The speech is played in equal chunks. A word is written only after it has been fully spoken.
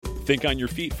Think on your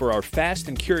feet for our Fast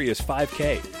and Curious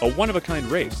 5K, a one-of-a-kind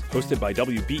race hosted by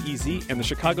WBEZ and the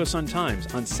Chicago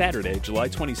Sun-Times on Saturday, July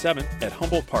 27th at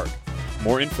Humboldt Park.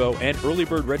 More info and early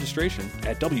bird registration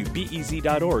at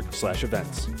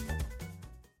wbez.org/events.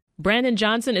 Brandon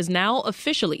Johnson is now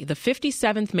officially the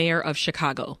 57th mayor of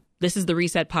Chicago. This is the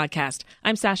Reset Podcast.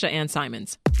 I'm Sasha Ann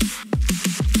Simons.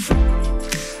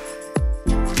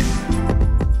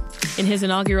 In his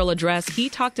inaugural address, he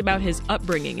talked about his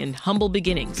upbringing and humble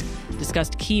beginnings,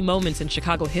 discussed key moments in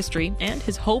Chicago history, and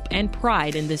his hope and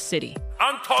pride in this city.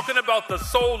 I'm talking about the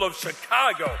soul of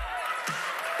Chicago.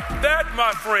 That,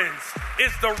 my friends,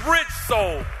 is the rich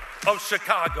soul of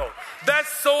Chicago. That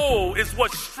soul is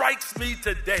what strikes me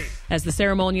today. As the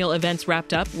ceremonial events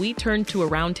wrapped up, we turned to a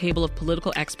roundtable of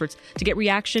political experts to get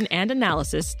reaction and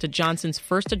analysis to Johnson's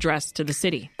first address to the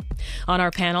city. On our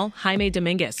panel, Jaime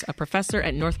Dominguez, a professor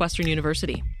at Northwestern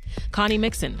University; Connie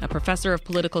Mixon, a professor of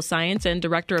political science and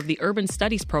director of the Urban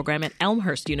Studies program at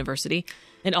Elmhurst University;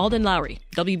 and Alden Loury,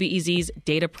 WBEZ's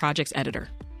data projects editor.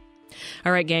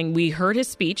 All right, gang, we heard his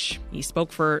speech. He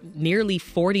spoke for nearly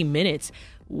 40 minutes.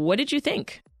 What did you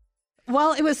think?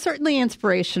 Well, it was certainly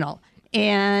inspirational.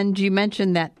 And you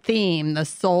mentioned that theme, the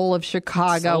soul of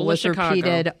Chicago, was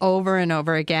repeated over and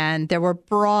over again. There were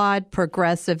broad,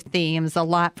 progressive themes, a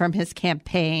lot from his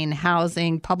campaign: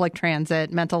 housing, public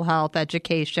transit, mental health,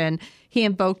 education. He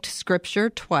invoked scripture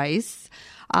twice.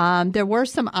 There were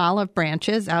some olive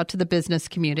branches out to the business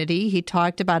community. He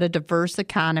talked about a diverse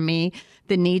economy,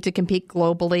 the need to compete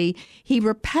globally. He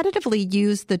repetitively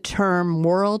used the term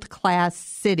world-class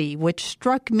city, which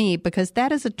struck me because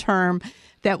that is a term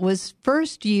that was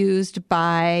first used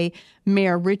by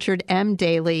Mayor Richard M.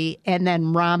 Daley and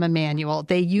then Rahm Emanuel.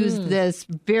 They used this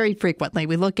very frequently.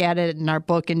 We look at it in our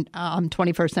book in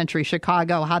 21st Century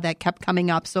Chicago, how that kept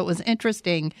coming up. So it was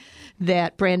interesting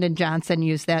that Brandon Johnson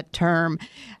used that term.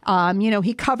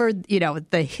 He covered,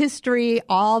 the history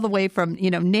all the way from,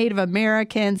 Native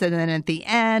Americans, and then at the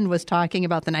end was talking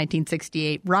about the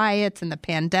 1968 riots and the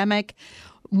pandemic.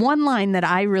 One line that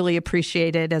I really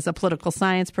appreciated as a political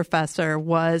science professor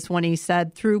was when he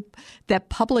said that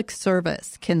public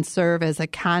service can serve as a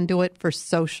conduit for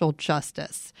social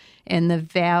justice and the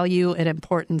value and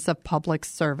importance of public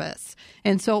service.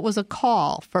 And so it was a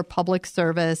call for public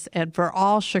service and for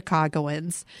all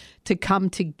Chicagoans to come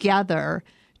together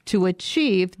to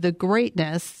achieve the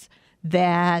greatness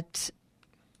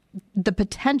the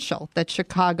potential that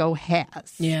Chicago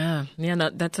has. Yeah,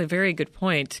 that's a very good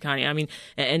point, Connie. I mean,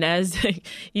 and as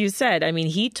you said,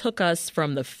 he took us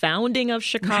from the founding of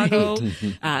Chicago.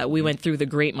 Right. We went through the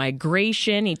Great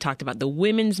Migration. He talked about the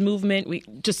women's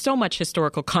movement. Just so much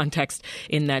historical context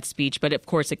in that speech. But of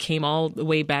course, it came all the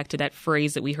way back to that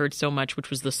phrase that we heard so much, which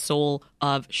was the soul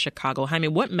of Chicago. Jaime,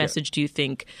 what message do you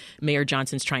think Mayor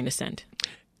Johnson's trying to send?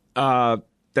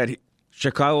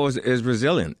 Chicago is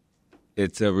resilient.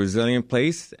 It's a resilient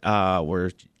place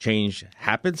where change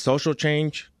happens: social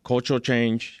change, cultural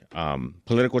change,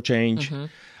 political change.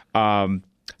 Mm-hmm.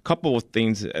 Couple of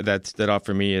things that stood out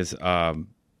for me is,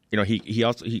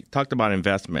 he talked about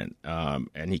investment,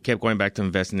 and he kept going back to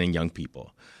investing in young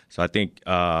people. So I think,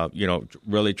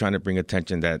 really trying to bring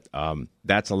attention that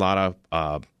that's a lot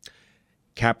of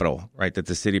capital, right, that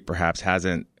the city perhaps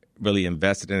hasn't really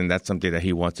invested in, and that's something that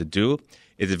he wants to do.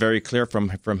 It's very clear from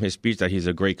his speech that he's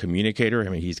a great communicator.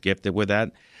 He's gifted with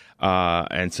that.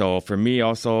 And so for me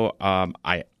also,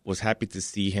 I was happy to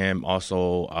see him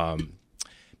also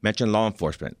mention law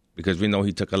enforcement, because we know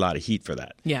he took a lot of heat for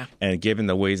that. Yeah. And given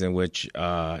the ways in which,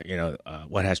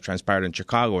 what has transpired in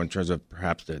Chicago in terms of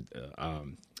perhaps the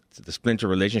splinter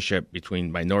relationship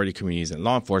between minority communities and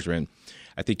law enforcement,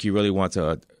 I think he really wants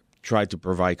to try to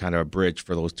provide kind of a bridge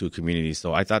for those two communities.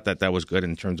 So I thought that was good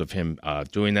in terms of him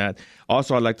doing that.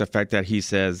 Also, I like the fact that he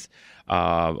says,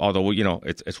 although,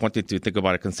 it's one thing to think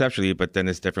about it conceptually, but then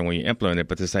it's different when you implement it.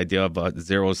 But this idea of a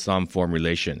zero-sum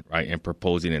formulation, right, and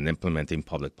proposing and implementing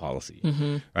public policy,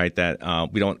 right, that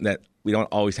we don't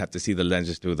always have to see the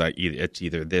lenses through that it's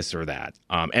either this or that.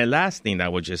 And last thing I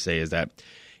would just say is that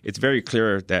it's very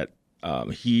clear that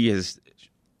he is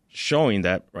showing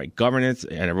that, right, governance,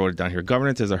 and I wrote it down here,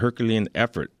 governance is a Herculean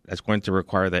effort that's going to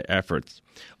require the efforts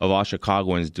of all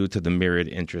Chicagoans due to the myriad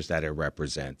interests that it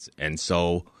represents. And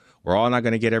so we're all not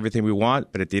going to get everything we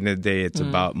want, but at the end of the day, it's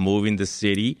about moving the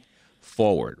city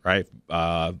forward, right?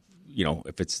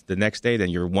 If it's the next day, then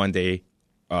you're one day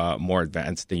more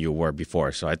advanced than you were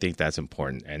before. So I think that's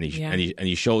important. And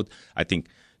he showed, I think,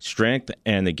 strength.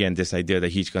 And again, this idea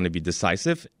that he's going to be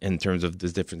decisive in terms of the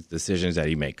different decisions that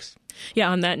he makes. Yeah,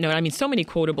 on that note, I mean, so many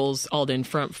quotables, Alden,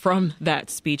 from that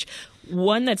speech.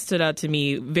 One that stood out to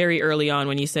me very early on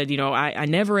when you said, I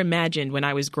never imagined when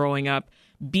I was growing up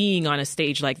being on a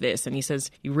stage like this. And he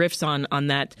says, he riffs on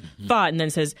that thought and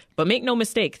then says, but make no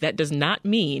mistake, that does not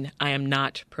mean I am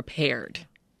not prepared,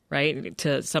 right?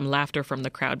 To some laughter from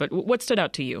the crowd. But what stood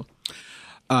out to you?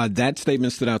 That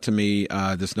statement stood out to me,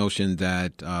 this notion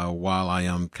that while I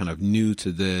am kind of new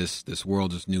to this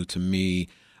world is new to me,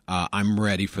 I'm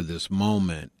ready for this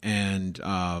moment. And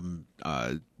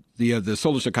the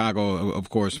Soul of Chicago, of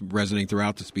course, resonating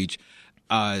throughout the speech,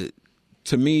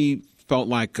 to me felt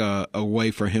like a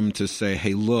way for him to say,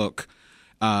 hey, look,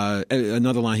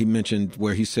 another line he mentioned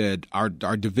where he said, our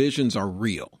divisions are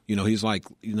real. He's like,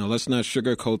 let's not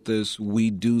sugarcoat this.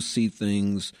 We do see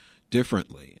things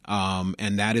differently.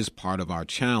 And that is part of our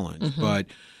challenge. But,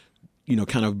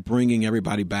 kind of bringing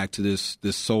everybody back to this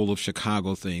Soul of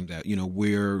Chicago thing that,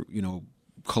 we're,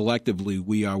 collectively,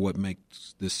 we are what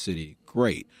makes this city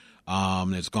great.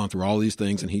 It's gone through all these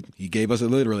things, and he gave us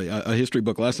literally a history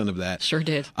book lesson of that. Sure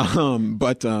did.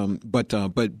 But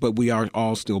we are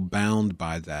all still bound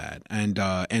by that,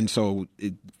 and so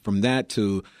from that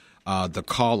to the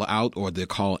call out or the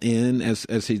call in,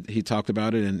 as he talked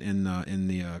about it in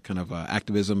the kind of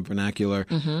activism vernacular,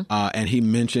 and he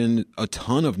mentioned a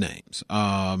ton of names.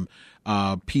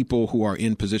 People who are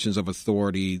in positions of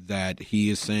authority that he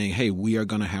is saying, hey, we are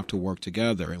going to have to work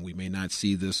together, and we may not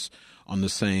see this on the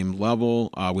same level.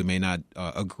 We may not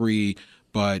agree,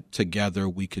 but together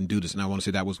we can do this. And I want to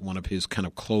say that was one of his kind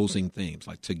of closing themes,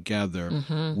 like together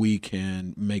we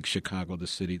can make Chicago the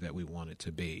city that we want it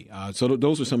to be. So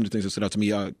those are some of the things that stood out to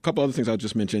me. A couple other things I'll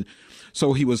just mention.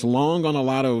 So he was long on a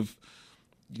lot of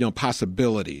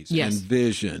possibilities and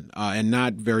vision, and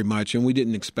not very much. And we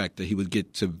didn't expect that he would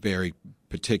get to very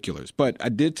particulars. But I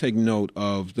did take note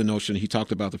of the notion he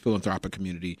talked about the philanthropic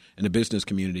community and the business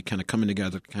community kind of coming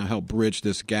together to kind of help bridge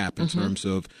this gap in terms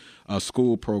of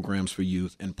school programs for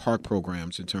youth and park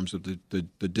programs in terms of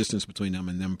the distance between them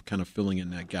and them kind of filling in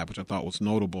that gap, which I thought was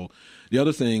notable. The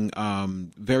other thing,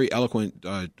 very eloquent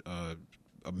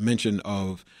mention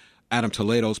of Adam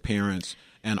Toledo's parents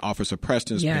and Officer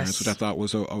Preston's parents, which I thought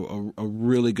was a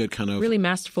really good kind of really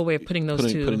masterful way of putting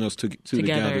those two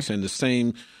together, saying the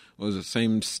same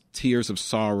tears of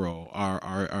sorrow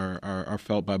are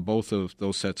felt by both of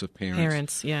those sets of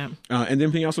parents. And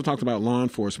then he also talked about law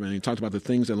enforcement. He talked about the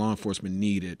things that law enforcement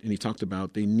needed, and he talked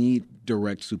about they need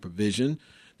direct supervision.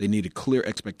 They needed clear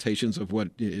expectations of what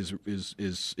is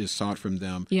sought from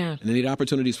them. And they need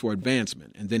opportunities for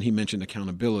advancement. And then he mentioned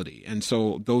accountability. And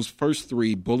so those first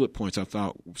three bullet points, I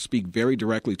thought, speak very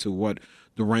directly to what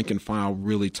the rank and file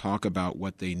really talk about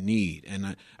what they need.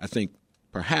 And I think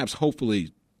perhaps,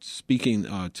 hopefully, speaking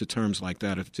to terms like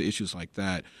that, or to issues like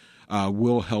that,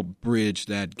 will help bridge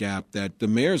that gap that the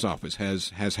mayor's office has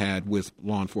had with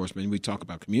law enforcement. We talk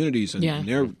about communities and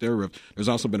their rift. There's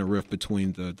also been a rift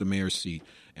between the mayor's seat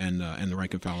and the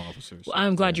rank and file officers. Well,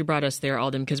 I'm glad you brought us there,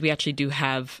 Alden, because we actually do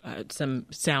have some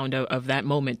sound of that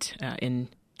moment in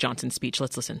Johnson's speech.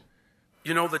 Let's listen.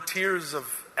 The tears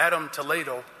of Adam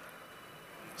Toledo's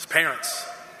parents.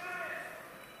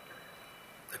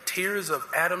 The tears of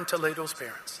Adam Toledo's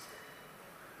parents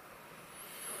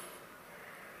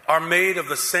are made of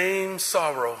the same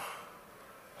sorrow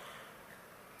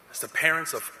as the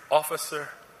parents of Officer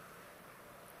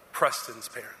Preston's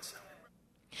parents.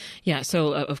 Yeah,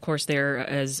 so of course there,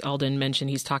 as Alden mentioned,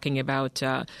 he's talking about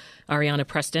Ariana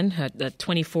Preston, a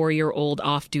 24-year-old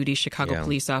off-duty Chicago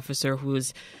police officer who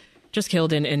was just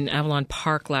killed in Avalon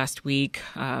Park last week,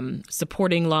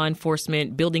 supporting law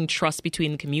enforcement, building trust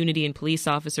between the community and police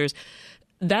officers.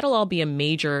 That'll all be a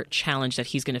major challenge that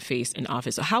he's going to face in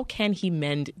office. So how can he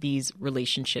mend these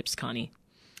relationships, Connie?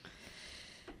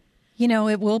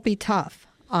 It will be tough.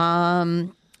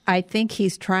 I think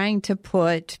he's trying to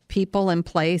put people in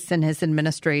place in his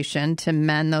administration to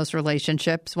mend those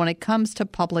relationships. When it comes to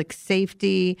public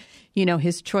safety,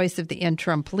 his choice of the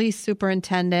interim police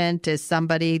superintendent is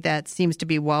somebody that seems to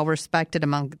be well respected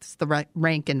amongst the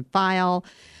rank and file.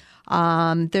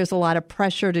 There's a lot of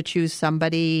pressure to choose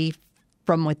somebody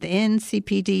from within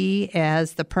CPD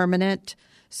as the permanent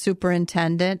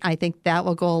superintendent. I think that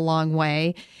will go a long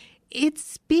way. It's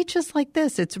speeches like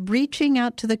this. It's reaching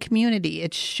out to the community.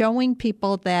 It's showing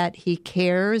people that he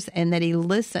cares and that he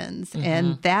listens.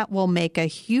 And that will make a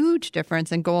huge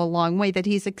difference and go a long way, that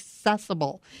he's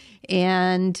accessible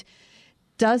and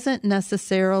doesn't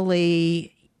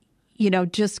necessarily,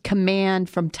 just command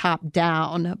from top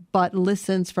down, but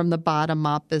listens from the bottom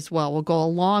up as well. Will go a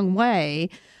long way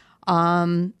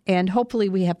And hopefully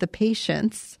we have the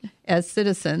patience as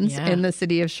citizens in the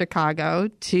city of Chicago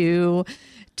to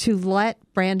let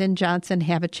Brandon Johnson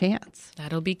have a chance.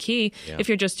 That'll be key. Yeah. If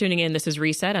you're just tuning in, this is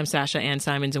Reset. I'm Sasha Ann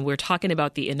Simons, and we're talking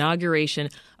about the inauguration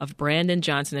of Brandon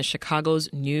Johnson as Chicago's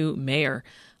new mayor.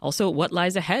 Also, what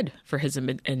lies ahead for his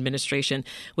administration.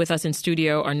 With us in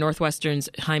studio are Northwestern's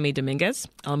Jaime Dominguez,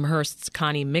 Elmhurst's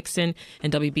Connie Mixon,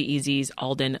 and WBEZ's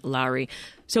Alden Loury.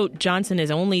 So Johnson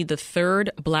is only the third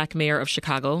black mayor of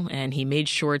Chicago, and he made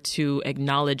sure to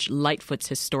acknowledge Lightfoot's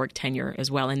historic tenure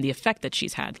as well and the effect that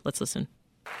she's had. Let's listen.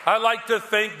 I'd like to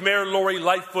thank Mayor Lori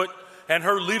Lightfoot and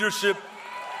her leadership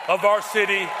of our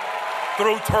city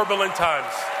through turbulent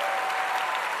times.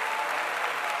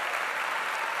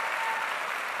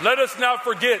 Let us not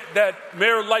forget that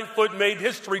Mayor Lightfoot made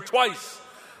history twice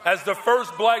as the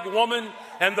first black woman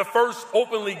and the first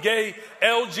openly gay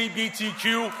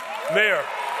LGBTQ mayor.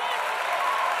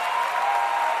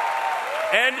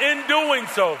 And in doing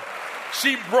so,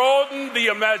 she broadened the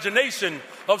imagination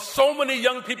of so many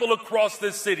young people across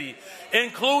this city,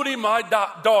 including my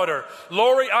daughter.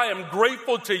 Lori, I am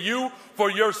grateful to you for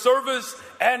your service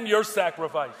and your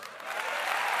sacrifice.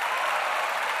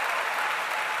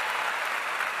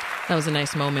 That was a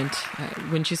nice moment,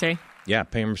 wouldn't you say? Yeah,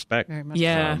 paying respect. Very much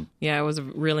yeah, it was a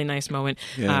really nice moment.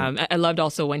 Yeah. I loved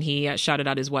also when he shouted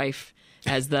out his wife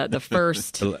as the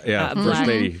first first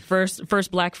lady,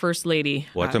 first black first lady.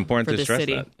 Well, it's important for to stress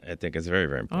city. that. I think it's very,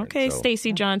 very important. Okay,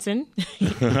 Stacey Johnson.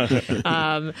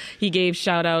 He gave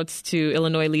shout outs to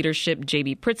Illinois leadership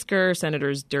J.B. Pritzker,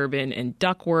 Senators Durbin and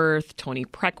Duckworth, Tony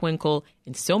Preckwinkle,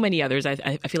 and so many others.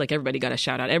 I feel like everybody got a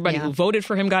shout out. Everybody who voted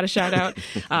for him got a shout out.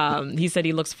 He said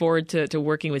he looks forward to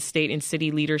working with state and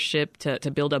city leadership to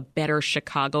build a better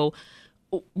Chicago.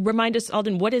 Remind us,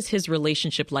 Alden, what is his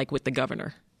relationship like with the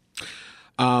governor?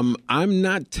 I'm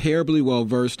not terribly well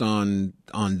versed on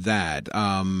that.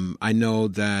 I know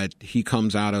that he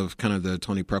comes out of kind of the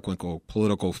Tony Preckwinkle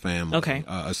political family,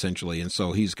 essentially, and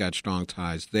so he's got strong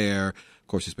ties there. Of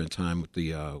course, he spent time with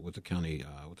the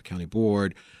county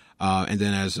board, and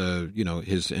then as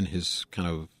his kind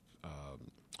of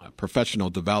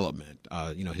professional development,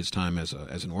 his time as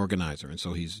an organizer, and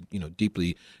so he's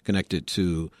deeply connected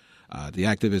to the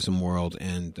activism world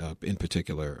and, in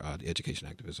particular, the education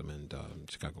activism and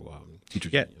Chicago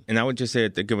teachers union. And I would just say I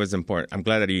think it was important. I'm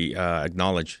glad that he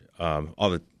acknowledged all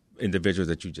the individuals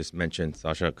that you just mentioned,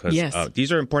 Sasha, because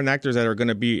these are important actors that are going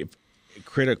to be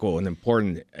critical and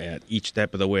important at each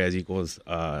step of the way as he goes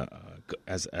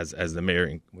as the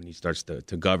mayor when he starts to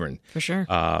govern. For sure.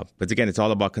 But again, it's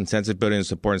all about consensus building and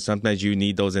support. And sometimes you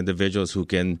need those individuals who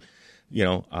can,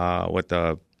 with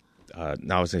the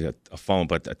now it's a phone,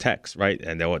 but a text, right?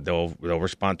 And they'll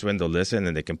respond to it, and they'll listen,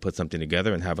 and they can put something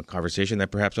together and have a conversation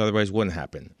that perhaps otherwise wouldn't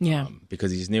happen. Yeah,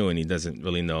 because he's new and he doesn't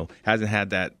really know, hasn't had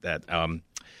that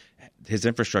his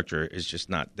infrastructure is just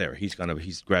not there. He's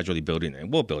gradually building it,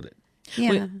 and we'll build it.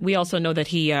 Yeah. We also know that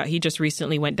he just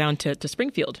recently went down to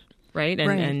Springfield, right?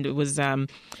 And was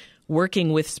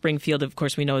working with Springfield. Of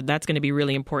course, we know that's going to be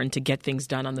really important to get things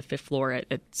done on the 5th floor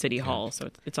at City Hall. So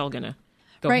it's all going to.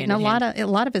 And a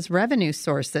lot of his revenue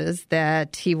sources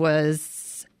that he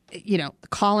was,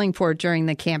 calling for during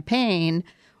the campaign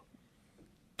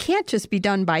can't just be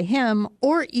done by him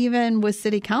or even with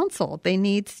city council. They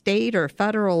need state or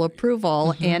federal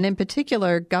approval. Mm-hmm. And in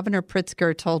particular, Governor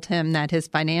Pritzker told him that his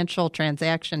financial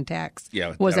transaction tax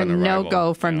was a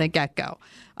no-go from the get-go.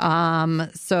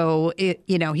 So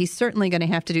he's certainly going to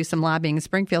have to do some lobbying in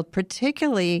Springfield,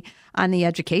 particularly on the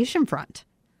education front.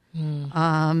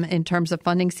 In terms of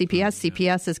funding CPS.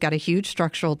 CPS has got a huge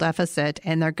structural deficit,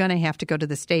 and they're going to have to go to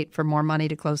the state for more money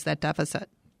to close that deficit.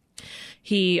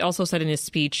 He also said in his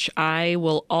speech, "I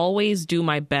will always do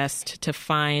my best to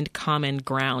find common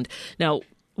ground." Now,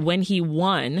 when he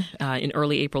won in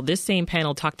early April, this same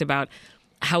panel talked about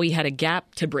how he had a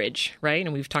gap to bridge, right?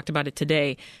 And we've talked about it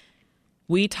today.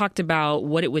 We talked about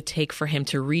what it would take for him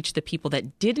to reach the people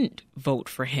that didn't vote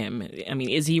for him. I mean,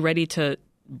 is he ready to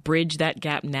bridge that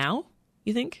gap now,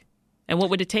 you think? And what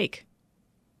would it take?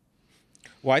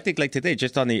 Well, I think like today,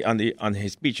 just on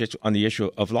his speech, just on the issue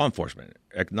of law enforcement,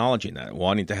 acknowledging that,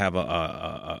 wanting to have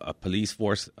a police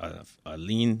force, a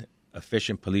lean,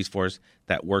 efficient police force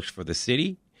that works for the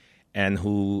city and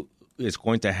who is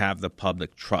going to have the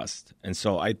public trust. And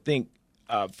so I think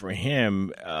for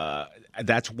him,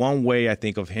 that's one way I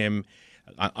think of him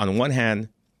on one hand,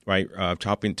 right,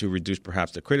 helping to reduce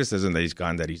perhaps the criticism that he's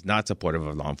gotten that he's not supportive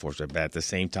of law enforcement, but at the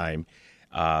same time,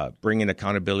 bringing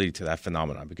accountability to that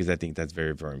phenomenon, because I think that's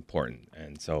very, very important.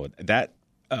 And so that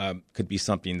could be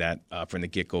something that from the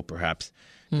get-go perhaps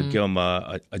could give them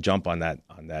a jump on that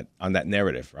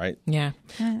narrative, right? Yeah.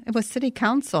 It was city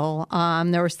council.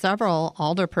 There were several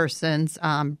alderpersons,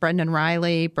 Brendan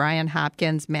Riley, Brian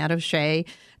Hopkins, Matt O'Shea,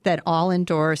 that all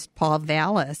endorsed Paul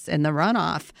Vallis in the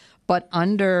runoff. But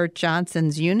under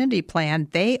Johnson's unity plan,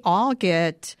 they all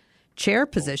get chair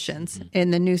positions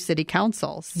in the new city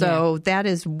council. So that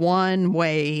is one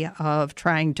way of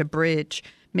trying to bridge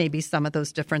maybe some of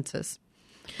those differences.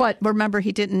 But remember,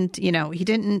 he didn't,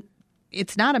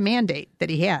 it's not a mandate that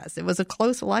he has. It was a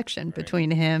close election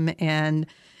between him and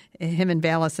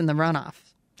Vallis in the runoff.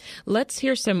 Let's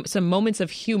hear some moments of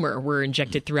humor were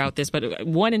injected throughout this, but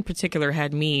one in particular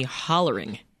had me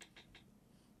hollering.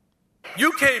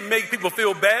 You can't make people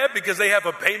feel bad because they have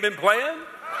a payment plan.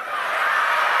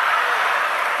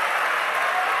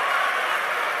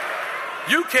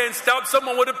 You can't stop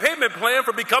someone with a payment plan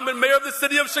from becoming mayor of the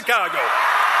city of Chicago.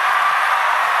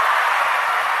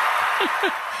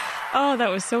 Oh, that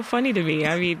was so funny to me.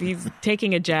 I mean, he's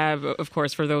taking a jab, of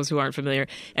course, for those who aren't familiar,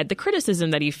 at the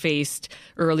criticism that he faced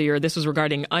earlier. This was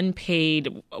regarding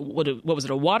unpaid, what was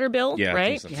it, a water bill,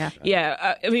 right?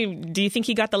 Yeah. I mean, do you think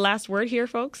he got the last word here,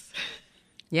 folks?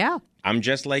 Yeah. I'm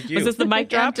just like you. Was this the mic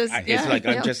drop? I'm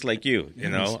just like you,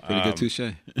 Pretty good touche.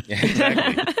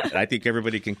 Exactly. And I think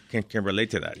everybody can relate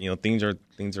to that. Things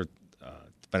are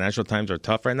financial times are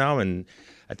tough right now, and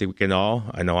I think we can all,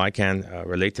 I can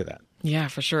relate to that. Yeah,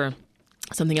 for sure.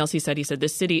 Something else he said,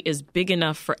 this city is big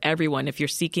enough for everyone if you're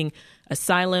seeking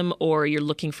asylum or you're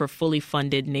looking for fully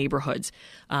funded neighborhoods.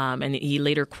 And he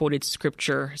later quoted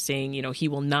scripture saying, he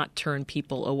will not turn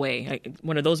people away.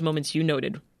 One of those moments you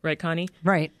noted, right, Connie?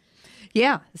 Right.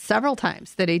 Yeah, several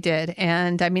times that he did.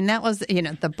 And I mean, that was,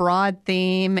 the broad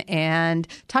theme and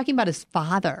talking about his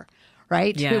father.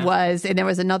 Right? Yeah. And there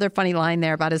was another funny line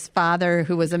there about his father,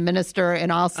 who was a minister and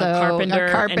also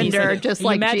a carpenter, just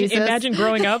like Jesus. Imagine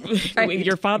growing up,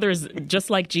 your father is just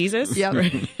like Jesus.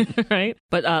 Yep. Right?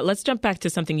 But let's jump back to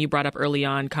something you brought up early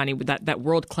on, Connie, with that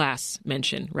world-class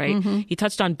mention, right? Mm-hmm. He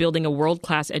touched on building a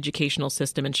world-class educational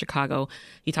system in Chicago.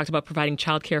 He talked about providing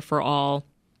childcare for all,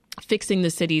 fixing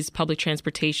the city's public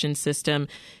transportation system.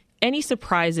 Any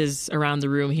surprises around the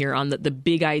room here on the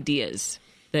big ideas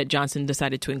that Johnson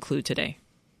decided to include today?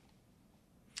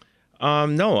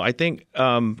 No, I think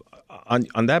on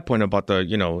that point about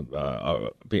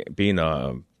being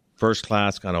a first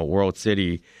class kind of world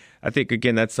city, I think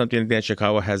again that's something that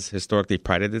Chicago has historically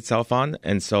prided itself on,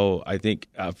 and so I think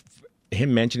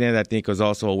him mentioning it, I think, was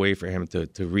also a way for him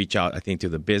to reach out, I think, to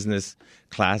the business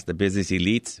class, the business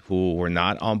elites who were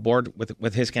not on board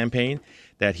with his campaign.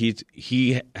 That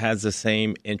he has the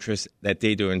same interests that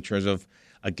they do in terms of,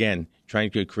 again, trying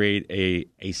to create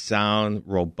a sound,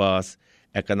 robust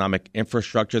economic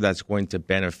infrastructure that's going to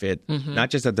benefit not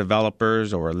just the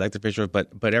developers or elected officials,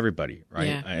 but everybody, right?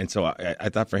 Yeah. And so I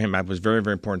thought for him, it was very,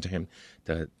 very important to him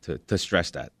to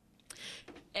stress that.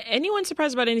 Anyone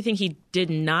surprised about anything he did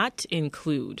not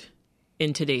include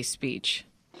in today's speech?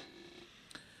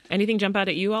 Anything jump out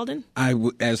at you, Alden?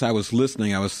 As I was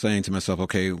listening, I was saying to myself,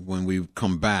 okay, when we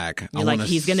come back,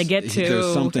 he's going to get to.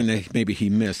 There's something that maybe he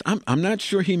missed. I'm not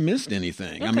sure he missed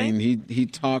anything. Okay. I mean, he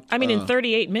talked. In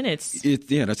 38 minutes.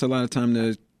 That's a lot of time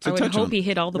to I would touch hope on. He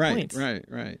hit all the points.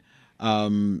 Right. I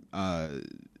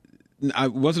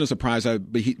wasn't a surprise,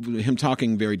 but him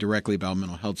talking very directly about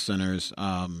mental health centers.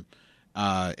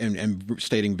 And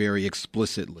stating very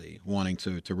explicitly wanting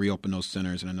to reopen those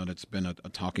centers, and I know that's been a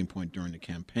talking point during the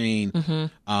campaign.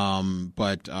 Mm-hmm.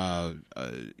 But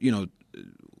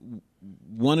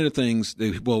one of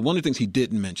the things he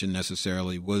didn't mention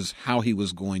necessarily was how he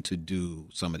was going to do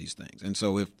some of these things. And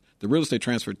so, if the real estate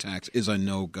transfer tax is a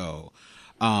no-go,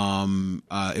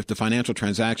 if the financial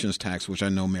transactions tax, which I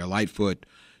know Mayor Lightfoot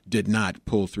did not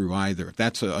pull through either.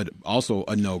 That's also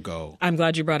a no-go. I'm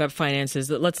glad you brought up finances.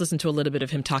 Let's listen to a little bit of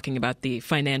him talking about the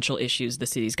financial issues the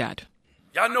city's got.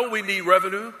 Y'all know we need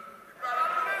revenue.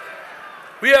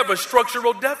 We have a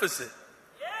structural deficit.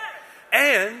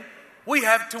 And we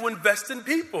have to invest in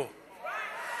people.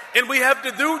 And we have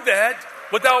to do that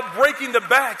without breaking the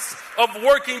backs of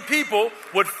working people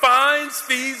with fines,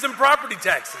 fees, and property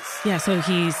taxes. Yeah, so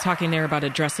he's talking there about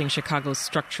addressing Chicago's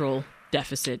structural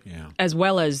deficit, as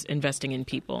well as investing in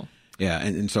people. Yeah,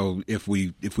 and so if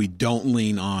we don't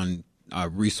lean on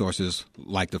resources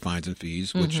like the fines and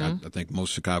fees, which I think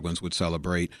most Chicagoans would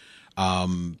celebrate,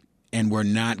 and we're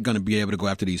not going to be able to go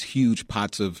after these huge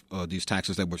pots of these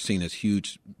taxes that we're seen as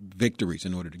huge victories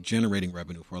in order to generating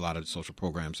revenue for a lot of the social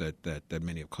programs that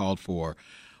many have called for.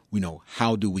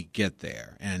 How do we get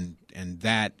there? And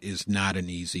that is not an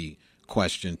easy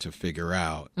question to figure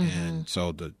out. And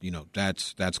so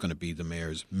that's going to be the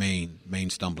mayor's main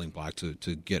stumbling block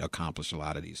to get accomplished a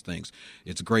lot of these things.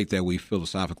 It's great that we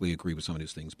philosophically agree with some of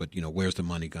these things, but where's the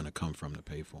money going to come from to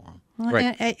pay for them? Well,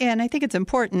 right. And I think it's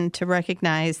important to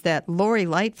recognize that Lori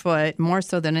Lightfoot, more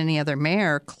so than any other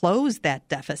mayor, closed that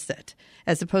deficit,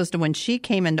 as opposed to when she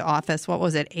came into office. What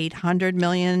was it, $800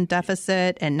 million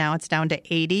deficit, and now it's down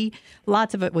to 80.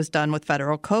 Lots of it was done with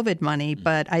federal COVID money,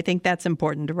 but I think that's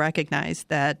important to recognize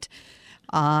that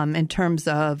in terms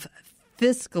of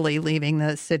fiscally leaving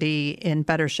the city in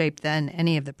better shape than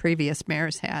any of the previous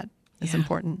mayors had is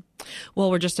important.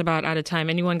 Well, we're just about out of time.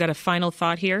 Anyone got a final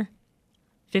thought here?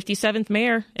 57th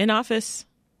mayor in office.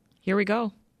 Here we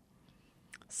go.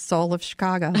 Soul of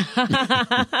Chicago.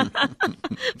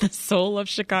 The soul of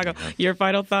Chicago. Your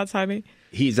final thoughts, Jaime?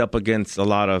 He's up against a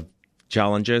lot of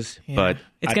challenges, but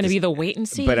it's going to be the wait and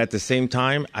see. But at the same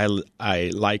time,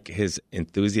 I like his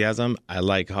enthusiasm. I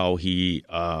like how he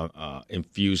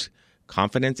infused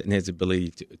confidence in his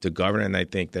ability to govern, and I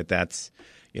think that's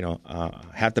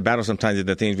half the battle sometimes of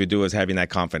the things we do is having that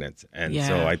confidence, and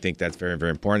so I think that's very,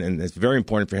 very important, and it's very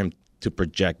important for him to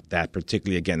project that,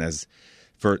 particularly again as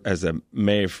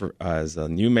a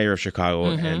new mayor of Chicago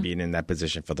and being in that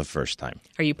position for the first time.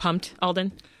 Are you pumped,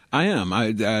 Alden? I am.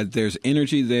 There's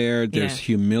energy there. There's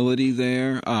humility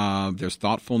there. There's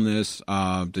thoughtfulness.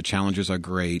 The challenges are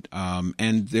great.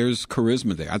 And there's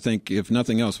charisma there. I think, if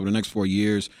nothing else, for the next 4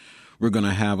 years, we're going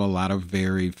to have a lot of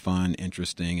very fun,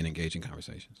 interesting, and engaging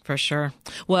conversations. For sure.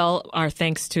 Well, our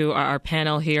thanks to our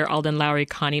panel here, Alden Loury,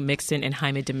 Connie Mixon, and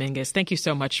Jaime Dominguez. Thank you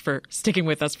so much for sticking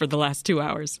with us for the last 2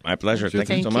 hours. My pleasure. Thank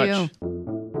you so much.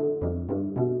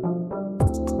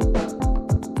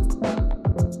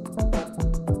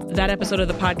 That episode of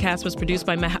the podcast was produced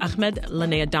by Meh Ahmed,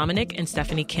 Linnea Dominic, and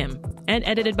Stephanie Kim, and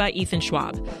edited by Ethan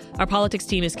Schwab. Our politics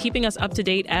team is keeping us up to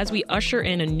date as we usher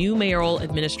in a new mayoral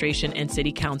administration and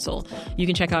city council. You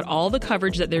can check out all the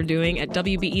coverage that they're doing at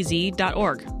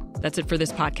WBEZ.org. That's it for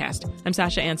this podcast. I'm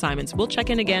Sasha Ann Simons. We'll check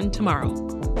in again tomorrow.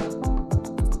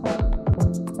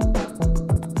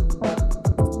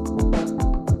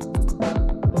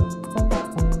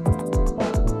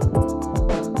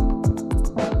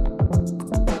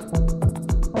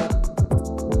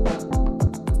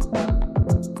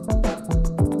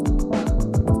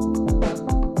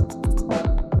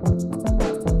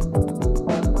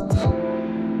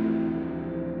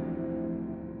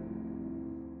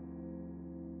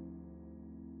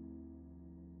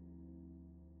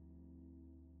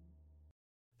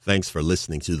 Thanks for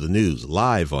listening to the news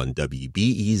live on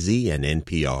WBEZ and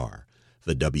NPR.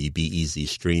 The WBEZ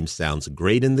stream sounds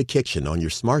great in the kitchen on your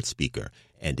smart speaker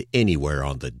and anywhere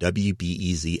on the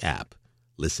WBEZ app.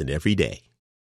 Listen every day.